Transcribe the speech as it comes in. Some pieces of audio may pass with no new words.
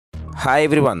Hi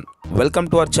everyone, welcome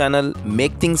to our channel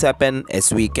Make Things Happen as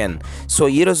We Can. So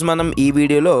ఈరోజు మనం ఈ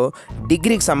వీడియోలో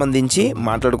డిగ్రీకి సంబంధించి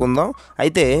మాట్లాడుకుందాం.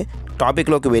 అయితే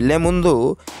టాపిక్లోకి వెళ్ళే ముందు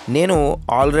నేను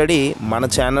ఆల్రెడీ మన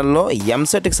ఛానల్లో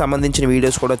ఎంసెట్కి సంబంధించిన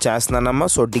వీడియోస్ కూడా చేస్తున్నానమ్మా.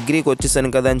 సో డిగ్రీకి వచ్చేసాను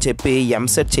కదా అని చెప్పి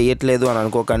ఎంసెట్ చేయట్లేదు అని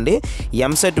అనుకోకండి.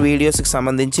 ఎంసెట్ వీడియోస్కి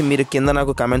సంబంధించి మీరు కింద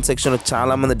నాకు కమెంట్ సెక్షన్లో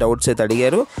చాలామంది డౌట్స్ అయితే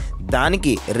అడిగారు.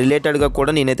 దానికి రిలేటెడ్గా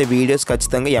కూడా నేనైతే వీడియోస్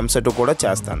ఖచ్చితంగా ఎంసెట్ కూడా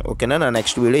చేస్తాను. ఓకేనా, నా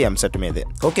నెక్స్ట్ వీడియో ఎంసెట్ మీదే.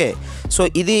 ఓకే, సో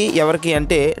ఇది ఎవరికి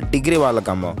అంటే డిగ్రీ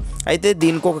వాళ్ళకమ్మా. అయితే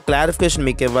దీనికి ఒక క్లారిఫికేషన్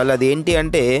మీకు ఇవ్వాలి. అది ఏంటి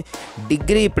అంటే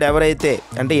డిగ్రీ ఇప్పుడు ఎవరైతే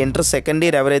అంటే ఇంటర్ సెకండ్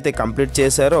ఇయర్ ఎవరైతే కంప్లీట్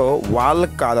చేశారో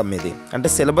వాళ్ళకి కాదమ్మా ఇది. అంటే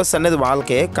సిలబస్ అనేది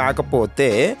వాళ్ళకే, కాకపోతే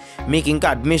మీకు ఇంకా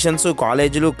అడ్మిషన్స్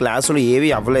కాలేజీలు క్లాసులు ఏవి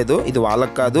అవ్వలేదు, ఇది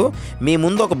వాళ్ళకి కాదు. మీ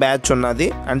ముందు ఒక బ్యాచ్ ఉన్నది.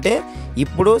 అంటే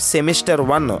ఇప్పుడు సెమిస్టర్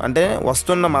 1 అంటే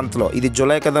వస్తున్న మంత్లో, ఇది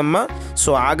జూలై కదమ్మా,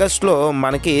 సో ఆగస్ట్లో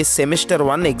మనకి సెమిస్టర్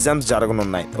 1 ఎగ్జామ్స్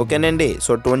జరగనున్నాయి. ఓకేనండి.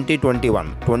 సో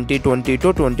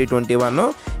 2020-2021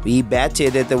 ఈ బ్యాచ్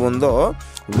ఏదైతే ఉందో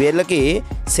వీళ్ళకి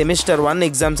సెమిస్టర్ 1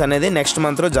 ఎగ్జామ్స్ అనేది నెక్స్ట్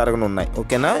మంత్లో జరగనున్నాయి.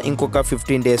 ఓకేనా, ఇంకొక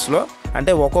 15 డేస్లో.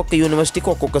 అంటే ఒక్కొక్క యూనివర్సిటీకి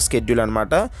ఒక్కొక్క స్కెడ్యూల్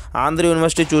అనమాట. ఆంధ్ర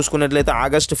యూనివర్సిటీ చూసుకున్నట్లయితే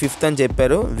ఆగస్ట్ 5th అని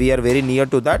చెప్పారు. We are very near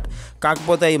to that.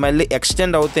 కాకపోతే అవి మళ్ళీ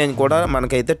ఎక్స్టెండ్ అవుతాయని కూడా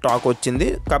మనకైతే టాక్ వచ్చింది.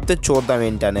 కాకపోతే చూద్దాం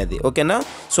ఏంటి అనేది. ఓకేనా,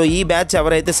 సో ఈ బ్యాచ్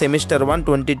ఎవరైతే సెమిస్టర్ 1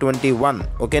 2021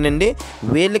 ఓకేనండి,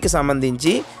 వీళ్ళకి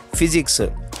సంబంధించి ఫిజిక్స్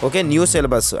ఓకే న్యూ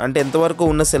సిలబస్ అంటే ఎంతవరకు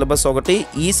ఉన్న సిలబస్ ఒకటి,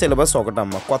 ఈ సిలబస్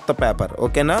ఒకటమ్మ కొత్త పేపర్.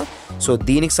 ఓకేనా, సో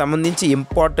దీనికి సంబంధించి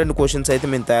ఇంపార్టెంట్ క్వశ్చన్స్ అయితే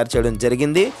మేము తయారు చేయడం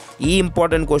జరిగింది. ఈ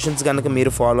ఇంపార్టెంట్ క్వశ్చన్స్ కనుక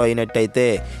మీరు ఫాలో అయినట్టయితే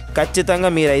ఖచ్చితంగా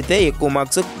మీరైతే ఎక్కువ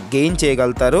మార్క్స్ గెయిన్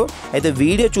చేయగలుగుతారు. అయితే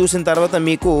వీడియో చూసిన తర్వాత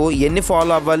మీకు ఎన్ని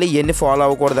ఫాలో అవ్వాలి ఎన్ని ఫాలో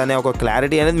అవ్వకూడదు అనే ఒక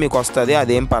క్లారిటీ అనేది మీకు వస్తుంది.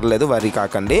 అదేం పర్లేదు, వరి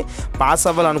కాకండి. పాస్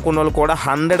అవ్వాలనుకున్న వాళ్ళు కూడా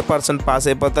 100% పాస్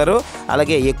అయిపోతారు.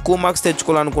 అలాగే ఎక్కువ మార్క్స్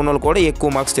తెచ్చుకోవాలనుకున్న వాళ్ళు కూడా ఎక్కువ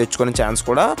మార్క్స్ తెచ్చుకునే ఛాన్స్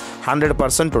కూడా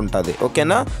 100% ఉంటుంది.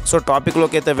 ఓకేనా, సో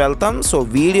టాపిక్లోకి అయితే వెళ్తాం. సో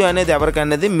వీడియో అనేది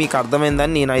ఎవరికనేది మీకు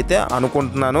అర్థమైందని నేనైతే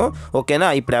అనుకుంటున్నాను. ఓకేనా,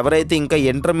 ఇప్పుడు ఎవరైతే ఇంకా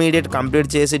ఇంటర్మీడియట్ కంప్లీట్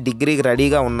చేసి డిగ్రీకి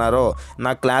రెడీగా ఉన్నారో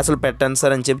నాకు క్లాసులు పెట్టండి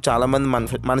సార్ అని చెప్పి చాలామంది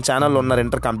మన ఛానల్లో ఉన్నారు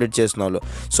ఇంటర్ కంప్లీట్ చేసిన వాళ్ళు.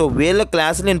 సో వీళ్ళ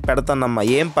క్లాసులు నేను పెడతానమ్మా,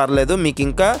 ఏం పర్లేదు. మీకు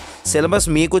ఇంకా సిలబస్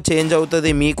మీకు చేంజ్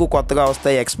అవుతుంది, మీకు కొత్తగా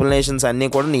వస్తాయి ఎక్స్ప్లెనేషన్స్ అన్నీ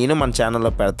కూడా నేను మన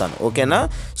ఛానల్లో పెడతాను. ఓకేనా,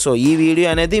 సో ఈ వీడియో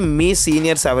అనేది మీ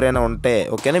సీనియర్స్ ఎవరైనా ఉంటే,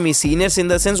 ఓకేనా, మీ సీనియర్స్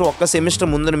ఇన్ ద సెన్స్ ఒక్క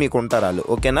సెమిస్టర్ ముందు మీకు ఉంటారు వాళ్ళు.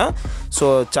 ఓకేనా, సో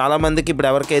చాలామందికి ఇప్పుడు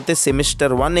ఎవరికైతే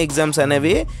సెమిస్టర్ 1 ఎగ్జామ్స్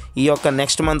అనేవి ఈ యొక్క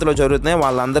నెక్స్ట్ మంత్లో జరుగుతున్నాయి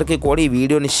వాళ్ళందరికీ కూడా ఈ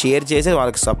వీడియోని షేర్ చేసి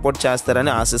వాళ్ళకి సపోర్ట్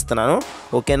చేస్తారని ఆశిస్తున్నాను.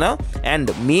 ఓకేనా, అండ్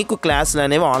మీకు క్లాసులు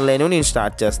అనేవి ఆన్లైన్ నేను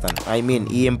స్టార్ట్ చేస్తాను. ఐ మీన్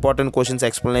ఈ important questions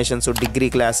explanations degree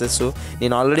classes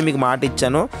నేను ఆల్రెడీ మీకు మాట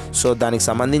ఇచ్చాను. సో దానికి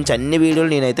సంబంధించి అన్ని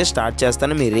వీడియోలు నేనైతే స్టార్ట్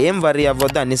చేస్తాను. మీరేం వర్రీ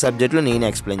అవ్వద్దు, అన్ని సబ్జెక్టులు నేను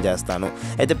ఎక్స్ప్లెయిన్ చేస్తాను.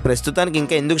 అయితే ప్రస్తుతానికి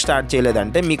ఇంకా ఎందుకు స్టార్ట్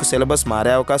చేయలేదంటే మీకు సిలబస్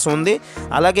మారే అవకాశం ఉంది.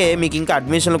 అలాగే మీకు ఇంకా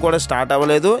అడ్మిషన్లు కూడా స్టార్ట్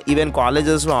అవ్వలేదు. ఈవెన్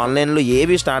కాలేజెస్లో ఆన్లైన్లో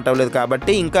ఏవి స్టార్ట్ అవ్వలేదు.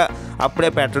 కాబట్టి ఇంకా అప్పుడే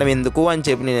పెట్టడం ఎందుకు అని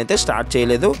చెప్పి నేనైతే స్టార్ట్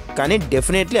చేయలేదు. కానీ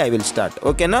డెఫినెట్లీ ఐ విల్ స్టార్ట్.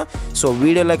 ఓకేనా, సో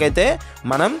వీడియోలోకి అయితే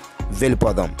మనం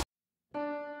వెళ్ళిపోదాం.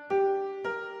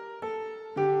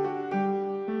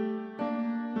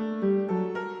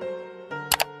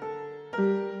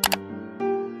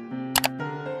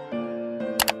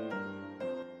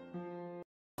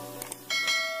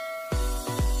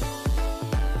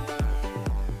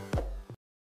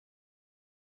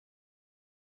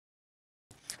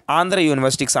 ఆంధ్ర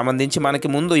యూనివర్సిటీకి సంబంధించి మనకి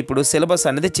ముందు ఇప్పుడు సిలబస్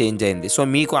అనేది చేంజ్ అయింది. సో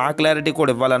మీకు ఆ క్లారిటీ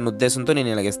కూడా ఇవ్వాలన్న ఉద్దేశంతో నేను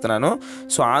ఇలాగిస్తున్నాను.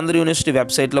 సో ఆంధ్ర యూనివర్సిటీ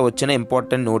వెబ్సైట్లో వచ్చిన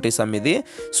ఇంపార్టెంట్ నోటీస్ ఇది.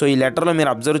 సో ఈ లెటర్లో మీరు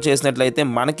అబ్జర్వ్ చేసినట్లయితే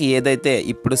మనకి ఏదైతే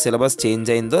ఇప్పుడు సిలబస్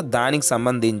చేంజ్ అయిందో దానికి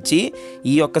సంబంధించి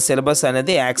ఈ యొక్క సిలబస్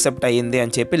అనేది యాక్సెప్ట్ అయ్యింది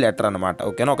అని చెప్పి లెటర్ అనమాట.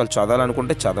 ఓకేనా, ఒకళ్ళు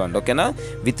చదవాలనుకుంటే చదవండి. ఓకేనా,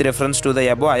 with reference to the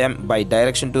above I am by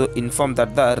direction to inform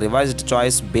that the revised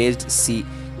choice based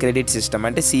credit system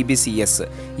అంటే CBCS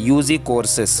UG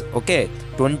courses okay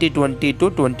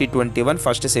 2020-2021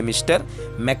 first semester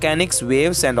mechanics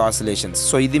waves and oscillations.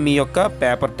 So ఇది మీ యొక్క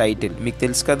పేపర్ టైటిల్ మీకు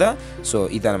తెలుసు కదా. So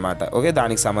ఇదనమాట. Okay,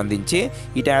 దానికి సంబంధించి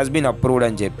it has been approved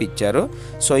అని చెప్పి ఇచ్చారు.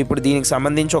 సో ఇప్పుడు దీనికి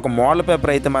సంబంధించి ఒక మోడల్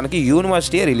పేపర్ అయితే మనకి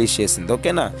యూనివర్సిటీ రిలీజ్ చేసింది.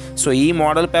 ఓకేనా, సో ఈ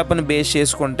మోడల్ పేపర్ని బేస్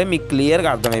చేసుకుంటే మీకు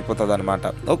క్లియర్గా అర్థమైపోతుంది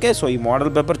అనమాట. ఓకే, సో ఈ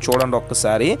మోడల్ పేపర్ చూడండి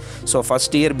ఒక్కసారి. So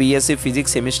first year BSc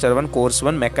physics semester 1 course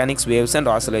 1 mechanics waves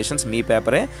and oscillations మీ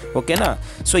పేపరే. ఓకేనా,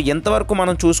 సో ఎంతవరకు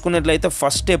మనం చూసుకున్నట్లయితే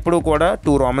ఫస్ట్ ఎప్పుడు కూడా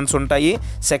 2 రోమన్స్ ఉంటాయి.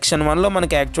 సెక్షన్ 1లో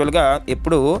మనకి యాక్చువల్గా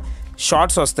ఎప్పుడు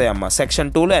షార్ట్స్ వస్తాయమ్మా, సెక్షన్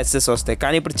 2లో ఎస్ఎస్ వస్తాయి.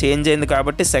 కానీ ఇప్పుడు చేంజ్ అయింది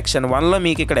కాబట్టి సెక్షన్ 1లో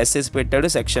మీకు ఇక్కడ ఎస్ఎస్ పెట్టాడు,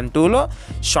 సెక్షన్ 2లో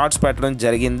షార్ట్స్ పెట్టడం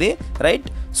జరిగింది. రైట్,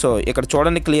 సో ఇక్కడ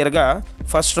చూడండి క్లియర్గా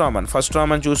ఫస్ట్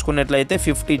రామన్ చూసుకున్నట్లయితే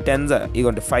 50 10s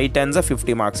ఇగోండి 5 10s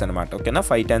 50 మార్క్స్ అనమాట. ఓకేనా,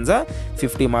 5 10s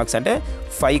 50 మార్క్స్ అంటే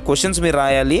 5 క్వశ్చన్స్ మీరు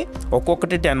రాయాలి,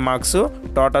 ఒక్కొక్కటి 10 మార్క్స్,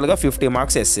 టోటల్గా 50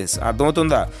 మార్క్స్ ఎస్సేస్.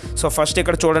 అర్థమవుతుందా? సో ఫస్ట్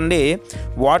ఇక్కడ చూడండి,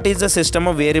 what is the system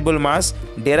of variable mass,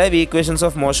 derive equations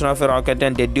of motion of a rocket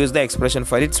and deduce the expression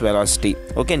for it's velocity.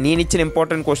 Okay, నేను ఇచ్చిన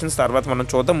ఇంపార్టెంట్ క్వశ్చన్స్ తర్వాత మనం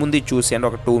చూద్దాం, ముందు ఇది చూసేయండి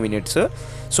ఒక 2 minutes.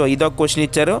 సో ఇదొక క్వశ్చన్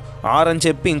ఇచ్చారు, ఆర్ అని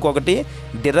చెప్పి ఇంకొకటి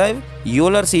derive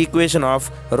Euler's equation of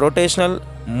rotational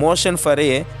motion for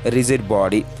a rigid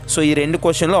body. So ఈ 2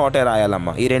 క్వశ్చన్లో ఒకటే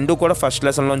రాయాలమ్మా. ఈ 2 కూడా ఫస్ట్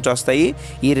లెసన్లోంచి వస్తాయి,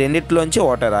 ఈ రెండిట్లోంచి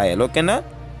ఒకటే రాయాలి. ఓకేనా?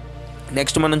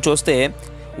 నెక్స్ట్ మనం చూస్తే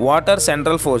what or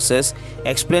central forces,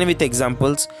 explain with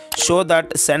examples, show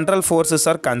that central forces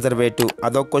are conservative,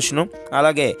 అదొక క్వశ్చన్.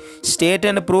 అలాగే state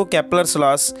and prove Kepler's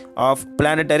loss of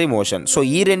planetary motion. So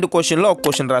ఈ 2 క్వశ్చన్లో ఒక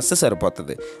క్వశ్చన్ రాస్తే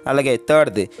సరిపోతుంది. అలాగే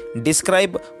థర్డ్ది,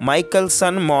 describe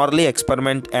మైకల్సన్ Marley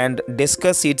experiment and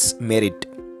discuss it's merit,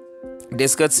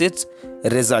 discuss it's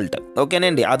result.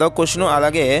 ఓకేనండి, అదొక క్వశ్చన్.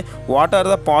 అలాగే what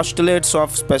are the postulates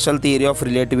of special theory of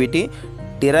relativity,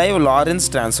 derive Lawrence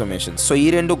transformation. So ఈ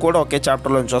 2 కూడా ఒకే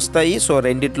చాప్టర్లోంచి వస్తాయి. సో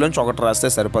రెండిట్లోంచి ఒకటి రాస్తే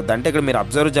సరిపోద్ది. అంటే ఇక్కడ మీరు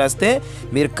అబ్జర్వ్ చేస్తే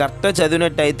మీరు కరెక్ట్గా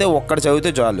చదివినట్టయితే ఒక్కటి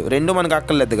చదివితే చాలు, 2 మనకు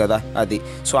అక్కర్లేదు కదా అది.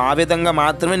 సో ఆ విధంగా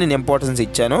మాత్రమే నేను ఇంపార్టెన్స్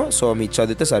ఇచ్చాను. సో మీరు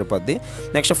చదివితే సరిపోద్ది.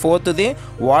 Next ఫోర్త్ది,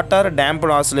 what are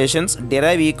damped oscillations,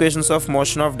 derive equations of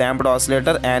motion of damped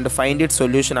oscillator and find it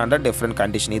solution under different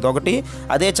condition. ఇదొకటి.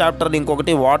 అదే చాప్టర్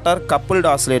ఇంకొకటి, what are coupled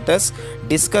oscillators,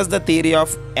 discuss the theory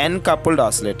of N coupled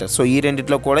oscillators. So ఈ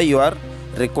రెండిట్లో కూడా you are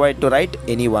required to write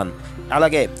any one.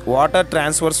 అలాగే water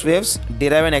transverse waves,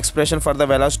 derive an expression for the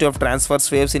velocity of transverse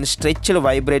waves in stretched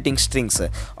vibrating strings.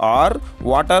 Or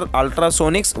water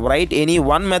ultrasonics, right any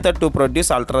one method to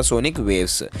produce ultrasonic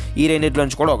waves. ఈ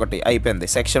రెండింటిలోంచి కూడా ఒకటి అయిపోయింది.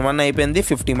 Section 1 అయిపోయింది,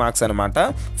 50 marks అనమాట.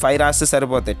 5 రాస్తే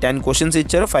సరిపోతాయి. 10 questions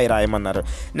ఇచ్చారు, 5 రాయమన్నారు.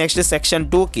 నెక్స్ట్ సెక్షన్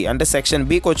 2కి అంటే సెక్షన్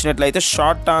బికి వచ్చినట్లయితే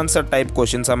షార్ట్ ఆన్సర్ టైప్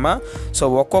క్వశ్చన్స్ అమ్మా. సో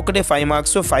ఒక్కొక్కటి 5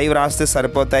 మార్క్స్, 5 రాస్తే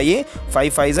సరిపోతాయి.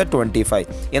 5 5 is 25.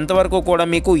 ఇంతవరకు కూడా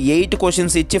మీకు 8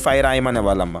 క్వశ్చన్స్ ఇచ్చి 5 రాయమనే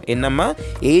వాళ్ళమ్మ. ఎన్నమ్మా?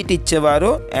 8 ఇచ్చేవారు.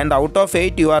 And out of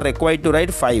 8 you are required to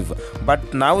write 5. But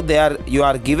now you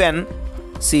are given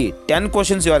 10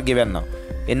 questions you are given now.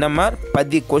 ఎన్నమ్మా?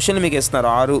 10 క్వశ్చన్లు మీకు ఇస్తున్నారు.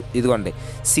 6 ఇదిగోండి,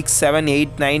 6 7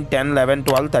 8 9 10 11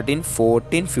 12 13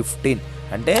 14 15.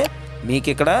 అంటే మీకు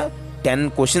ఇక్కడ 10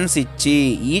 క్వశ్చన్స్ ఇచ్చి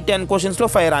ఈ 10 క్వశ్చన్స్లో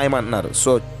 5 రాయమంటున్నారు.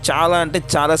 సో చాలా అంటే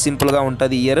చాలా సింపుల్గా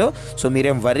ఉంటుంది ఇయర్. సో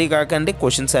మీరేం వర్రీ కాకండి,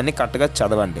 క్వశ్చన్స్ అన్ని కరెక్ట్గా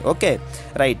చదవండి. Okay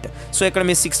right. సో ఇక్కడ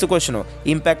మీ 6th క్వశ్చన్,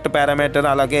 ఇంపాక్ట్ పారామీటర్,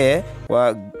 అలాగే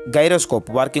గైరోస్కోప్,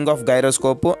 వర్కింగ్ ఆఫ్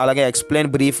గైరోస్కోప్, అలాగే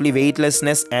explain briefly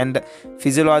weightlessness and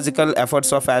physiological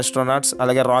efforts of astronauts,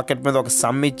 అలాగే రాకెట్ మీద ఒక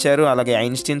సమ్ ఇచ్చారు, అలాగే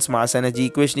ఐన్స్టీన్స్ మాస్ ఎనర్జీ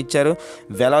ఈక్వేషన్ ఇచ్చారు,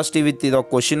 వెలాసిటీ విత్ ఇది ఒక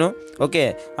క్వశ్చన్. ఓకే,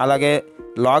 అలాగే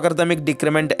logarithmic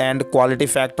decrement and quality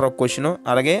factor ఒక క్వశ్చన్,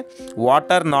 అలాగే what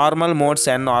are normal modes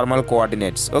and normal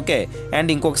coordinates. Okay, and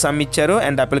ఇంకొక సమ్ ఇచ్చారు,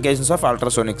 అండ్ అప్లికేషన్స్ ఆఫ్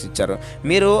అల్ట్రాసోనిక్స్ ఇచ్చారు.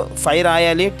 మీరు 5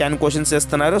 రాయాలి, 10 క్వశ్చన్స్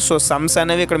ఇస్తున్నారు. సో సమ్స్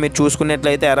అనేవి ఇక్కడ మీరు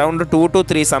చూసుకున్నట్లయితే అరౌండ్ 2 to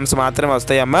 3 సమ్స్ మాత్రమే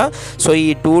వస్తాయమ్మా. సో ఈ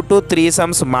 2 to 3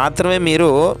 సమ్స్ మాత్రమే మీరు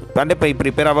అంటే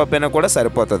ప్రిపేర్ అవ్వకపోయినా కూడా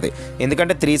సరిపోతుంది.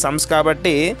 ఎందుకంటే 3 సమ్స్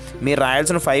కాబట్టి మీరు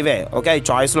రాయాల్సిన 5. ఓకే, అవి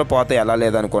చాయిస్లో పోతాయి ఎలా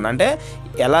లేదనుకోండి. అంటే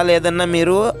ఎలా లేదన్నా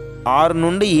మీరు 6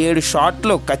 నుండి 7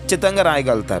 షార్ట్లు ఖచ్చితంగా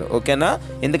రాయగలుగుతారు. ఓకేనా?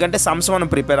 ఎందుకంటే సమ్స్ మనం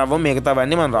ప్రిపేర్ అవ్వం,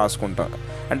 మిగతావన్నీ మనం రాసుకుంటాం.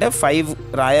 అంటే 5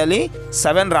 రాయాలి,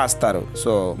 7 రాస్తారు.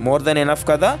 సో మోర్ దెన్ ఎనఫ్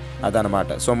కదా,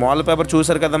 అదనమాట. సో మోడల్ పేపర్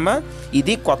చూసారు కదమ్మా,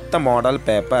 ఇది కొత్త మోడల్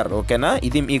పేపర్. ఓకేనా?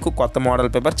 ఇది మీకు కొత్త మోడల్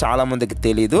పేపర్, చాలామందికి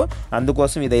తెలీదు,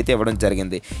 అందుకోసం ఇదైతే ఇవ్వడం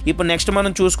జరిగింది. ఇప్పుడు నెక్స్ట్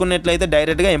మనం చూసుకున్నట్లయితే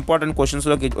డైరెక్ట్గా ఇంపార్టెంట్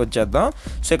క్వశ్చన్స్లోకి వచ్చేద్దాం.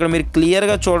 సో ఇక్కడ మీరు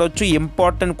క్లియర్గా చూడవచ్చు,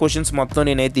 ఇంపార్టెంట్ క్వశ్చన్స్ మొత్తం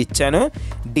నేనైతే ఇచ్చాను.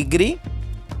 Degree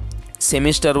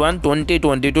semester 1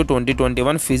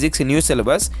 2022-2021 physics new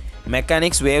syllabus,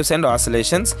 mechanics waves and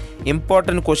oscillations,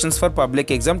 important questions for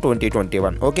public exam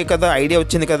 2021. Okay కదా, ఐడియా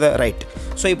వచ్చింది కదా, రైట్.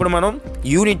 సో ఇప్పుడు మనం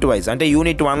యూనిట్ వైజ్ అంటే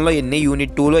యూనిట్ 1లో ఎన్ని,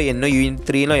 యూనిట్ 2లో ఎన్ని, యూనిట్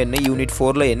 3లో ఎన్ని, యూనిట్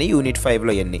 4లో ఎన్ని, యూనిట్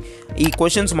 5లో ఎన్ని, ఈ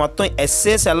క్వశ్చన్స్ మొత్తం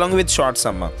ఎస్సేస్ అలాంగ్ విత్ షార్ట్స్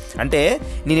అమ్మ. అంటే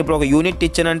నేను ఇప్పుడు ఒక యూనిట్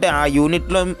ఇచ్చానంటే ఆ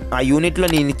యూనిట్లో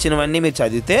నేను ఇచ్చినవన్నీ మీరు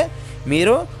చదివితే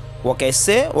మీరు ఒక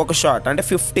ఎస్సే ఒక షార్ట్ అంటే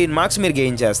 15 మార్క్స్ మీరు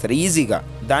గెయిన్ చేస్తారు ఈజీగా.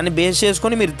 దాన్ని బేస్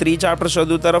చేసుకొని మీరు 3 చాప్టర్స్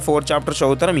చదువుతారో 4 చాప్టర్స్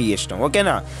చదువుతారో మీ ఇష్టం.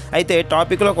 ఓకేనా? అయితే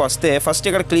టాపిక్లోకి వస్తే ఫస్ట్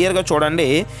ఇక్కడ క్లియర్గా చూడండి,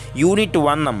 యూనిట్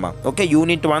 1 అమ్మ. ఓకే,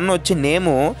 యూనిట్ 1 వచ్చి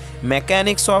నేము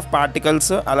మెకానిక్స్ ఆఫ్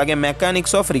పార్టికల్స్, అలాగే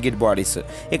మెకానిక్స్ ఆఫ్ రిగిడ్ బాడీస్.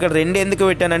 ఇక్కడ 2 ఎందుకు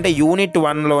పెట్టానంటే యూనిట్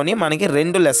 1లోని మనకి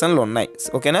 2 లెసన్లు ఉన్నాయి.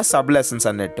 ఓకేనా, సబ్ లెసన్స్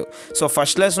అన్నట్టు. సో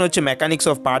ఫస్ట్ లెసన్ వచ్చి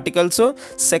mechanics of particles,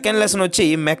 second lesson వచ్చి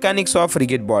మెకానిక్స్ ఆఫ్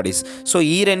రిగిడ్ బాడీస్. సో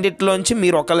ఈ రెండిట్లోంచి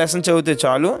మీరు ఒక లెసన్ చదివితే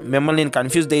చాలు, మిమ్మల్ని నేను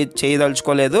కన్ఫ్యూజ్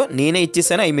చేయదలుచుకోలేదు, నేనే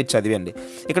ఇచ్చేసాను, అవి మీరు చదివండి.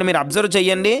 ఇక్కడ మీరు అబ్జర్వ్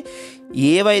చేయండి,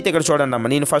 ఏవైతే ఇక్కడ చూడండి అమ్మ,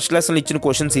 నేను ఫస్ట్ లెసన్లో ఇచ్చిన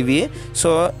క్వశ్చన్స్ ఇవి. సో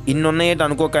ఇన్ని ఉన్నాయేంటి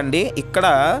అనుకోకండి, ఇక్కడ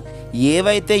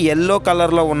ఏవైతే ఎల్లో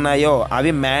కలర్లో ఉన్నాయో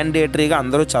అవి మ్యాండేటరీగా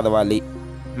అందరూ చదవాలి.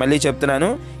 మళ్ళీ చెప్తున్నాను,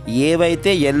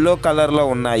 ఏవైతే ఎల్లో కలర్లో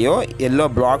ఉన్నాయో ఎల్లో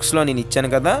బ్లాక్స్లో నేను ఇచ్చాను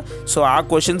కదా, సో ఆ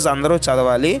క్వశ్చన్స్ అందరూ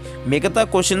చదవాలి. మిగతా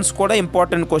క్వశ్చన్స్ కూడా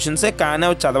ఇంపార్టెంట్ క్వశ్చన్సే, కానీ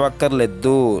అవి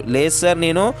చదవక్కర్లేదు. లేదు సార్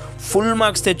నేను ఫుల్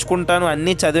మార్క్స్ తెచ్చుకుంటాను,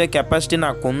 అన్నీ చదివే కెపాసిటీ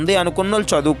నాకు ఉంది అనుకున్న వాళ్ళు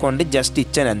చదువుకోండి, జస్ట్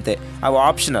ఇచ్చాను అంతే. అవి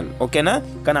ఆప్షనల్, ఓకేనా?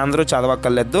 కానీ అందరూ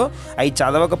చదవక్కర్లేదు. అవి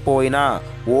చదవకపోయినా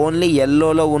ఓన్లీ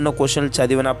ఎల్లోలో ఉన్న క్వశ్చన్లు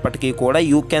చదివినప్పటికీ కూడా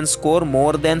you can score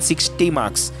more than 60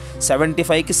 marks.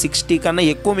 75కి 60 కన్నా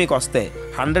ఎక్కువ మీకు వస్తాయి,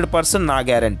 100% నా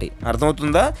గ్యారంటీ.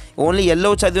 అర్థమవుతుందా? ఓన్లీ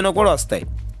ఎల్లో చదివినా కూడా వస్తాయి.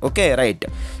 Okay, right.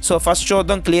 సో ఫస్ట్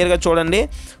చూద్దాం, క్లియర్గా చూడండి.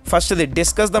 ఫస్ట్ది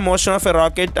discuss the motion of a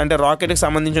rocket, అంటే రాకెట్కి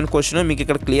సంబంధించిన క్వశ్చన్ మీకు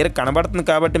ఇక్కడ క్లియర్ కనబడుతుంది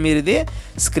కాబట్టి మీరు ఇది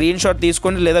స్క్రీన్ షాట్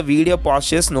తీసుకోండి లేదా వీడియో పాజ్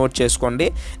చేసి నోట్ చేసుకోండి.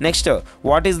 Next,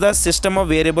 what is the system of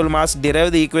variable mass,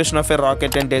 derive the equation of a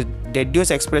rocket and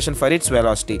deduce expression for it's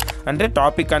velocity. అంటే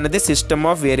టాపిక్ అనేది సిస్టమ్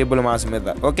ఆఫ్ వేరియబుల్ మాస్ మీద.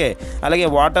 ఓకే, అలాగే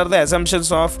what are the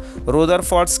assumptions of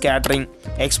Rutherford scattering,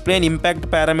 explain impact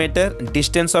parameter,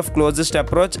 distance of closest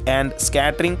approach and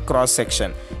scattering cross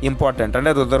section. Important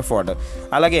అంటే Rutherford.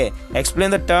 అలాగే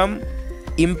explain the term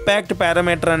impact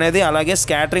parameter అనేది, అలాగే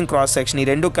scattering cross section, ఈ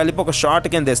రెండు కలిపి ఒక షార్ట్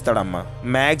కింద ఇస్తాడమ్మా.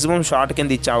 మ్యాక్సిమం షార్ట్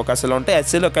కింద ఇచ్చే అవకాశాలు ఉంటాయి,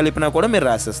 ఎస్సీలో కలిపినా కూడా మీరు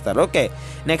రాసిస్తారు. Okay,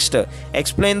 next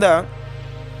explain the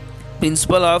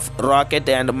principal of rocket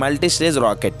and multistage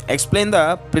rocket, explain the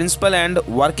principal and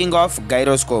working of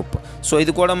gyroscope. So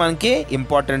ఇది కూడా మనకి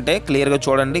ఇంపార్టెంటే, క్లియర్గా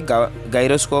చూడండి.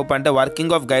 గైరోస్కోప్ అంటే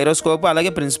వర్కింగ్ ఆఫ్ గైరోస్కోప్,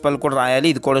 అలాగే ప్రిన్సిపల్ కూడా రాయాలి,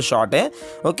 ఇది కూడా షార్టే.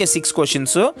 Okay, 6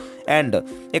 questions. అండ్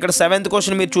ఇక్కడ 7th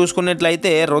క్వశ్చన్ మీరు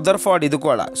చూసుకున్నట్లయితే రూదర్ఫోర్డ్, ఇది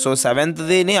కూడా. సో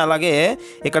 7thదిని అలాగే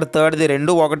ఇక్కడ 3rd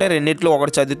రెండు ఒకటే, రెండిట్లో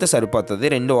ఒకటి చదివితే సరిపోతుంది,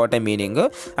 రెండు ఒకటే మీనింగ్.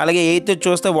 అలాగే 8th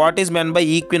చూస్తే what is men by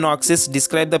ఈక్వినాక్సిస్,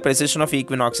 describe the precision of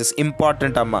ఈక్వినాక్సిస్.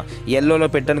 Important అమ్మ, ఎల్లోలో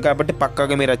పెట్టాను కాబట్టి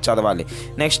పక్కాగా మీరు అది చదవాలి.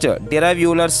 నెక్స్ట్ డిరైవ్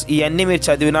యూలర్స్, ఇవన్నీ మీరు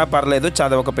చదివినా పర్లేదు,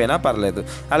 చదవకపోయినా పర్లేదు.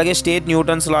 అలాగే స్టేట్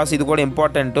న్యూటన్స్ లాస్, ఇది కూడా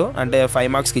ఇంపార్టెంట్, అంటే 5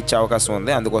 మార్క్స్కి ఇచ్చే అవకాశం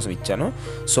ఉంది, అందుకోసం ఇచ్చాను.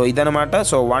 సో ఇదనమాట.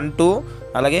 సో 1, 2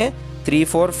 అలాగే 3,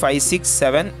 4, 5, 6,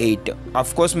 7, 8.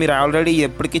 అఫ్ కోర్స్ మీరు ఆల్రెడీ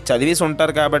ఎప్పటికీ చదివేసి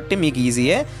ఉంటారు కాబట్టి మీకు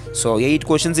ఈజీయే. సో 8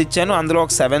 క్వశ్చన్స్ ఇచ్చాను, అందులో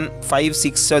ఒక 7, 5,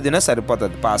 6 చదివినా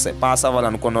సరిపోతుంది. పాస్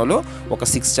అవ్వాలనుకున్న వాళ్ళు ఒక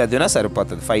 6 చదివినా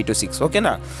సరిపోతుంది, 5 to 6.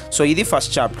 ఓకేనా? సో ఇది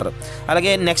ఫస్ట్ చాప్టర్.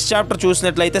 అలాగే నెక్స్ట్ చాప్టర్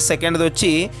చూసినట్లయితే సెకండ్ది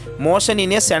వచ్చి motion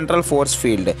in a central force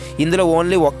field. ఇందులో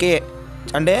ఓన్లీ ఒకే,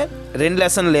 అంటే 2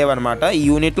 లెసన్లు లేవన్నమాట. ఈ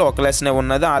యూనిట్లో ఒక లెసనే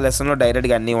ఉన్నది, ఆ లెసన్లో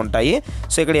డైరెక్ట్గా అన్నీ ఉంటాయి.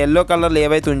 సో ఇక్కడ ఎల్లో కలర్లో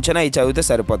ఏవైతే ఉంచానో అవి చదివితే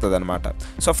సరిపోతుంది అనమాట.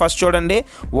 సో ఫస్ట్ చూడండి,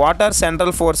 what or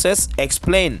central forces,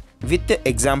 explain with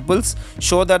examples,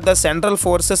 show that the central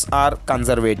forces are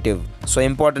conservative. So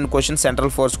important question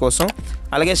central force కోసం.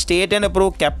 అలాగే state and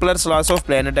prove Kepler's loss of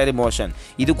planetary motion,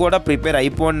 ఇది కూడా ప్రిపేర్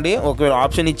అయిపోండి. ఒకవేళ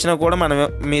ఆప్షన్ ఇచ్చినా కూడా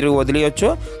మీరు వదిలేయచ్చు,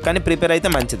 కానీ ప్రిపేర్ అయితే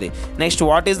మంచిది. Next,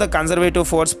 what is the conservative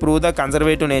force, prove the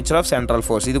conservative nature of central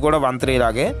force, ఇది కూడా 1, 3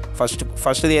 లాగే.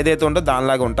 ఫస్ట్ది ఏదైతే ఉంటుందో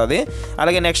దానిలాగా ఉంటుంది.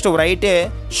 అలాగే next, right A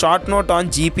short note on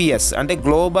GPS, అంటే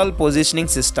గ్లోబల్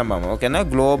పొజిషనింగ్ సిస్టమ్ అమ్మ. ఓకేనా?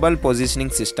 గ్లోబల్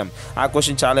పొజిషనింగ్ సిస్టమ్, ఆ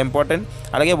క్వశ్చన్ చాలా ఇంపార్టెంట్.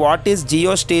 అలాగే what is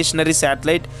Jio stationery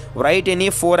satellite, right any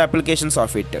 4 applications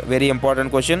of it, very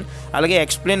important question. అలాగే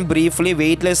explain briefly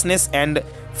weightlessness and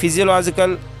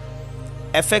physiological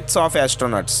effects of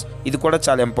astronauts, ఇది కూడా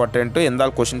చాలా ఇంపార్టెంట్,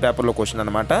 ఇందాక క్వశ్చన్ పేపర్లో క్వశ్చన్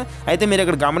అనమాట. అయితే మీరు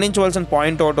ఇక్కడ గమనించవలసిన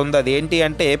పాయింట్ ఒకటి ఉంది, అది ఏంటి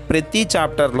అంటే ప్రతి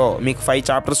చాప్టర్లో మీకు 5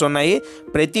 చాప్టర్స్ ఉన్నాయి,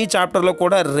 ప్రతి చాప్టర్లో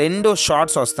కూడా 2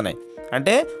 షార్ట్స్ వస్తున్నాయి.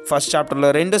 అంటే ఫస్ట్ చాప్టర్లో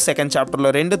 2, సెకండ్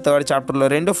చాప్టర్లో 2, థర్డ్ చాప్టర్లో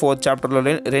 2, ఫోర్త్ చాప్టర్లో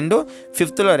 2,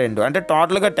 ఫిఫ్త్లో 2, అంటే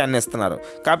టోటల్గా 10 ఇస్తున్నారు.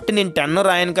 కాబట్టి నేను 10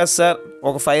 రాయను కదా సార్,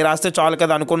 ఒక 5 రాస్తే చాలు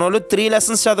కదా అనుకున్న వాళ్ళు 3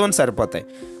 లెసన్స్ చదవని సరిపోతాయి.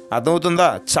 అర్థమవుతుందా?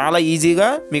 చాలా ఈజీగా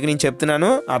మీకు నేను చెప్తున్నాను,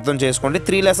 అర్థం చేసుకోండి.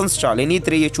 3 లెసన్స్ చాలు, ఎనీ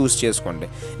 3 చూస్ చేసుకోండి.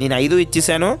 నేను 5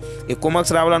 ఇచ్చేసాను, ఎక్కువ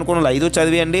మార్క్స్ రావాలనుకున్న వాళ్ళు 5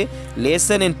 చదివేయండి,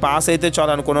 లేస్తే నేను పాస్ అయితే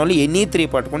చాలు అనుకున్న వాళ్ళు ఎనీ 3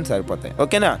 పట్టుకుంటే సరిపోతాయి.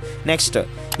 ఓకేనా? నెక్స్ట్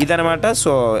ఇదనమాట.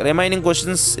 So remaining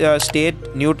questions, state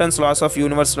Newton's laws of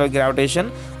universal gravitation,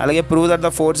 అలాగే prove that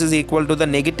the force is equal to the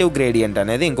negative gradient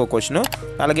అనేది ఇంకో క్వశ్చన్.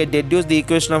 అలాగే deduce the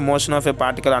equation of motion of a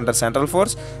particle under central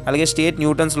force, అలాగే state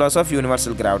Newton's laws of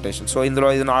universal gravitation. So ఇందులో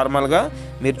ఇది నార్మల్గా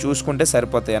మీరు చూసుకుంటే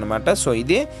సరిపోతాయి అనమాట. సో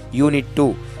ఇది యూనిట్ 2.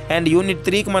 అండ్ యూనిట్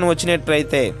 3కి మనం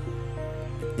వచ్చినట్లయితే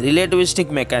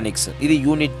రిలేటివిస్టిక్ మెకానిక్స్, ఇది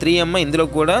యూనిట్ 3 అమ్మ. ఇందులో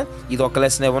కూడా ఇది ఒక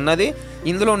లెసనే ఉన్నది.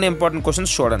 ఇందులో ఉన్న ఇంపార్టెంట్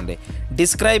క్వశ్చన్స్ చూడండి.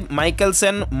 Describe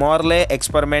Michelson మోర్లే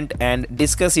experiment and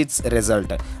discuss it's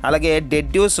result, అలాగే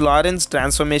డెడ్యూస్ లారెన్స్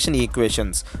ట్రాన్స్ఫర్మేషన్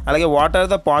ఈక్వేషన్స్, అలాగే what are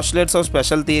the postulates of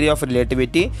special theory of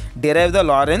relativity, derive the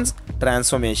Lawrence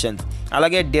transformation,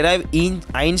 అలాగే derive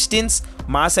Einstein's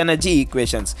mass energy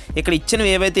equations. ఇక్కడ ఇచ్చినవి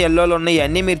ఏవైతే ఎల్లోలో ఉన్నాయో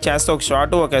అన్నీ మీరు చేస్తే ఒక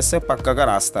షార్ట్ ఒక ఎస్సే పక్కగా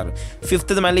రాస్తారు.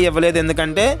 5th మళ్ళీ ఇవ్వలేదు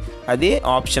ఎందుకంటే అది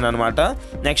ఆప్షన్ అనమాట.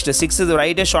 Next 6th,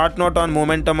 right A short note on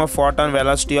momentum of photon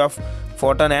velocity of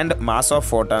photon and mass of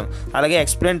photon. అలాగే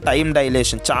ఎక్స్ప్లెయిన్ టైమ్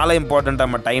డైలేషన్, చాలా ఇంపార్టెంట్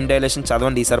అమ్మ, టైమ్ డైలేషన్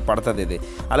చదవండి ఈసారి పడుతుంది ఇది.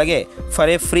 అలాగే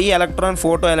for a free electron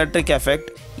photo electric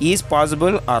effect is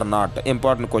possible are not,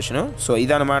 important question. So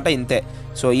ఇదనమాట, ఇంతే.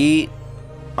 సో ఈ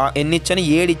ఎన్ని ఇచ్చాను,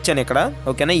 7 ఇచ్చాను ఇక్కడ,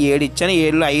 ఓకేనా. 7 ఇచ్చాను,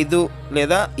 7లో 5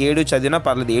 లేదా 7 చదివినా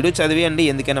పర్లేదు, 7 చదివేయండి,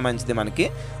 ఎందుకైనా మంచిది మనకి,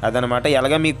 అదనమాట.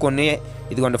 ఎలాగ మీకు కొన్ని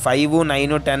ఇదిగోండి 5,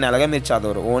 9, 10 ఎలాగ మీరు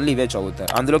చదవరు, ఓన్లీ ఇవే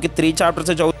చదువుతారు. అందులోకి 3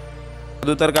 చాప్టర్స్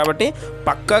చదువుతారు కాబట్టి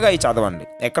పక్కాగా అవి చదవండి,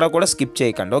 ఎక్కడ కూడా స్కిప్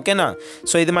చేయకండి, ఓకేనా.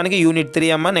 సో ఇది మనకి యూనిట్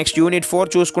 3 అమ్మ. నెక్స్ట్ యూనిట్ 4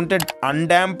 చూసుకుంటే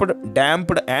అన్డాంప్డ్,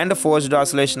 డాంప్డ్ అండ్ ఫోర్స్డ్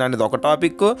ఆసిలేషన్ అనేది ఒక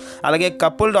టాపిక్. అలాగే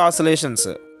కపుల్డ్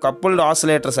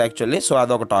ఆసిలేటర్స్ యాక్చువల్లీ, సో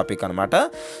అదొక టాపిక్ అనమాట.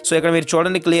 సో ఇక్కడ మీరు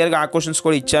చూడండి క్లియర్గా ఆ క్వశ్చన్స్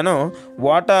కూడా ఇచ్చాను.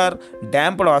 What are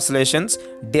damped oscillations,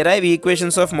 derive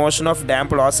equations of motion of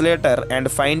damped oscillator and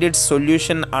find its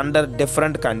solution under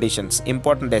different conditions,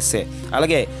 important essay.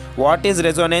 అలాగే what is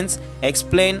Resonance,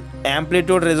 explain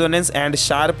amplitude Resonance and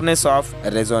sharpness of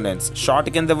Resonance,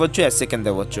 short కింద ఇవ్వచ్చు, essay కింద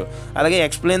ఇవ్వచ్చు. అలాగే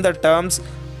explain the terms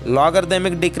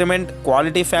logarithmic decrement,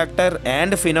 quality factor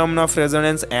and phenomena of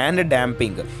Resonance and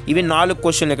damping. ఇవి 4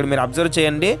 క్వశ్చన్లు ఇక్కడ మీరు అబ్జర్వ్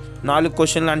చేయండి. 4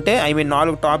 క్వశ్చన్లు అంటే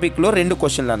 4 టాపిక్లో 2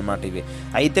 క్వశ్చన్లు అనమాట ఇవి.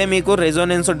 అయితే మీకు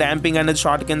రెజోనెన్స్ డాంపింగ్ అనేది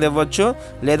షార్ట్ కింద ఇవ్వచ్చు,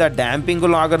 లేదా డాంపింగ్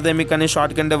లాగర్థమిక్ అనేది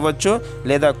షార్ట్ కింద ఇవ్వచ్చు,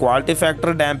 లేదా క్వాలిటీ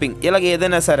ఫ్యాక్టర్ డాంపింగ్, ఇలాగ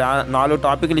ఏదైనా సరే 4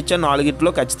 టాపిక్లు ఇచ్చా,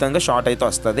 4 ఖచ్చితంగా షార్ట్ అయితే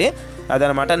వస్తుంది,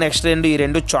 అదనమాట. నెక్స్ట్ ఈ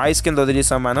 2 చాయిస్ కింద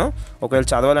వదిలేసాం మనం, ఒకవేళ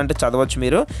చదవాలంటే చదవచ్చు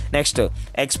మీరు. Next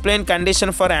explain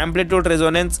condition for amplitude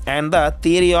Resonance and the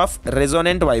theory of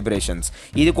రెజోనెంట్ vibrations,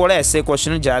 ఇది కూడా ఎస్ఏ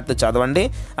క్వశ్చన్, జాగ్రత్త చదవండి.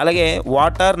 అలాగే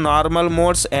what are normal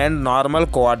modes and normal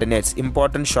coordinates,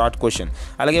 important short question.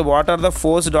 అలాగే what are the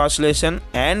forced oscillation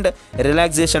and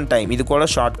relaxation time, ఇది కూడా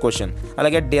short question.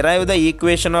 అలాగే derive the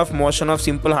equation of motion of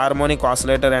simple harmonic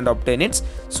oscillator and ఆబ్టైన్ it's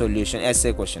solution,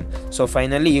 SA question. So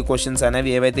finally ఈ questions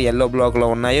అనేవి ఏవైతే yellow బ్లాక్లో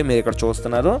ఉన్నాయో మీరు ఇక్కడ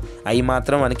చూస్తున్నారో అవి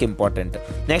మాత్రం మనకి ఇంపార్టెంట్.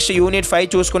 నెక్స్ట్ యూనిట్ 5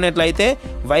 చూసుకున్నట్లయితే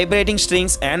వైబ్రేటింగ్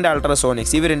స్ట్రింగ్స్ అండ్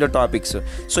అల్ట్రాసోనిక్స్, ఇవి 2 టాపిక్స్.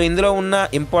 సో ఇందులో ఉన్న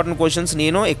ఇంపార్టెంట్ క్వశ్చన్స్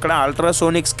నేను ఇక్కడ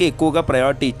అల్ట్రాసోనిక్స్కి ఎక్కువగా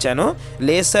ప్రయారిటీ ఇచ్చాను.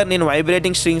 లేదు సార్ నేను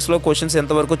వైబ్రేటింగ్ స్ట్రింగ్స్లో క్వశ్చన్స్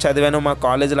ఎంతవరకు చదివాను, మా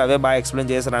కాలేజీలో అవే బాగా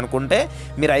ఎక్స్ప్లెయిన్ చేశారు అనుకుంటే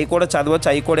మీరు అవి కూడా చదవచ్చు.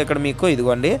 అవి కూడా ఇక్కడ మీకు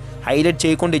ఇదిగోండి హైలైట్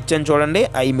చేయకుండా ఇచ్చాను చూడండి,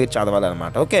 అవి మీరు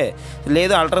చదవాలన్నమాట, ఓకే.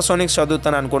 లేదు అల్ట్రాసోనిక్స్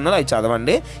చదువుతాను అనుకున్నారు, అవి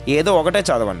చదవండి, ఏదో ఒకటే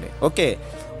చదవండి, okay.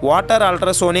 What are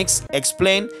ultrasonics,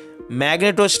 explain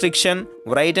magnetostriction,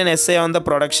 write an essay on the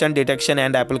production, detection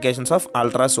and applications of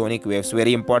ultrasonic waves,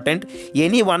 very important.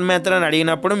 Any 1 method అని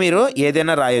అడిగినప్పుడు మీరు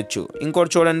ఏదైనా రాయొచ్చు.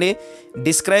 ఇంకోటి చూడండి,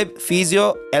 describe physio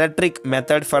electric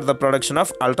method for the production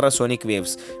of ultrasonic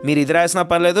waves, మీరు ఇది రాసినా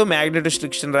పర్లేదు,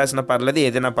 మ్యాగ్నెటోస్ట్రిక్షన్ రాసినా పర్లేదు,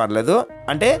 ఏదైనా పర్లేదు,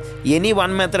 అంటే ఎనీ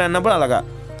 1 మెథడ్ అన్నప్పుడు అలాగా.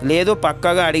 లేదు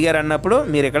పక్కాగా అడిగారు అన్నప్పుడు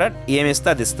మీరు ఇక్కడ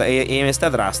ఏమిస్తే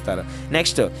అది రాస్తారు.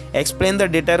 Next explain the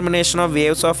determination of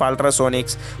waves of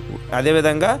ultrasonics,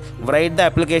 అదేవిధంగా right the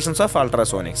applications of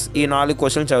ultrasonics, ఈ 4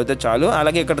 క్వశ్చన్లు చదివితే చాలు.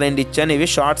 అలాగే ఇక్కడ 2 ఇచ్చాను, ఇవి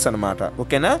షార్ట్స్ అనమాట,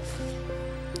 ఓకేనా.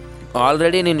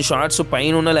 ఆల్రెడీ నేను షార్ట్స్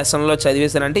పైన ఉన్న లెసన్లో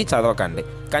చదివేసానంటే చదవకండి,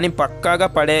 కానీ పక్కాగా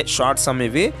పడే షార్ట్స్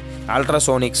ఇవి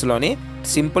అల్ట్రాసోనిక్స్లోని.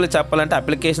 సింపుల్ చెప్పాలంటే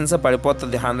అప్లికేషన్స్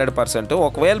పడిపోతుంది 100%,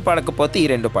 ఒకవేళ పడకపోతే ఈ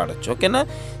 2 పాడొచ్చు, ఓకేనా.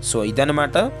 సో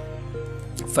ఇదనమాట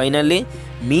ఫైనల్లీ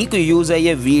మీకు యూజ్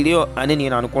అయ్యే వీడియో అని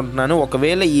నేను అనుకుంటున్నాను.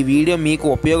 ఒకవేళ ఈ వీడియో మీకు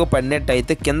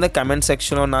ఉపయోగపడినట్టయితే కింద కమెంట్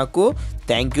సెక్షన్లో నాకు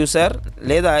థ్యాంక్ యూ సార్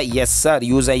లేదా ఎస్ సార్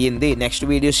యూజ్ అయ్యింది, నెక్స్ట్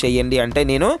వీడియోస్ చేయండి అంటే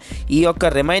నేను ఈ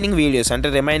యొక్క రిమైనింగ్ వీడియోస్ అంటే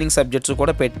రిమైనింగ్ సబ్జెక్ట్స్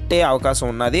కూడా పెట్టే అవకాశం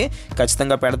ఉన్నది,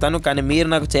 ఖచ్చితంగా పెడతాను. కానీ మీరు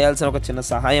నాకు చేయాల్సిన ఒక చిన్న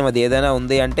సహాయం అది ఏదైనా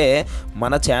ఉంది అంటే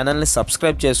మన ఛానల్ని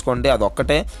సబ్స్క్రైబ్ చేసుకోండి,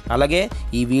 అదొక్కటే. అలాగే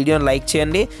ఈ వీడియోని లైక్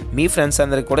చేయండి, మీ ఫ్రెండ్స్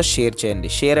అందరికి కూడా షేర్ చేయండి.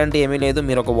 షేర్ అంటే ఏమీ లేదు,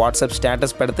 మీరు ఒక వాట్సాప్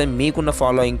స్టేటస్ పెడితే మీకున్న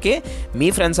ఫాలోయింగ్కి మీ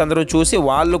ఫ్రెండ్స్ అందరూ చూసి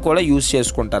వాళ్ళు కూడా యూజ్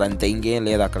చేసుకుంటారు, అంతే, ఇంకేం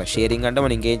లేదు అక్కడ. షేరింగ్ అంటే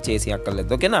మనం ఇంకేం చేసి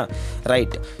అక్కర్లేదు, ఓకేనా.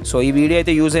 రైట్, సో ఈ వీడియో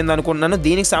అయితే యూజ్ అయింది అనుకుంటున్నాను.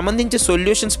 దీనికి సంబంధించి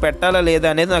సొల్యూషన్స్ పెట్టాలా లేదా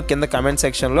అనేది నాకు కింద కమెంట్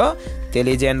సెక్షన్లో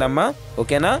తెలియజేయండి అమ్మా,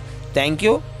 ఓకేనా. Thank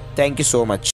you so much.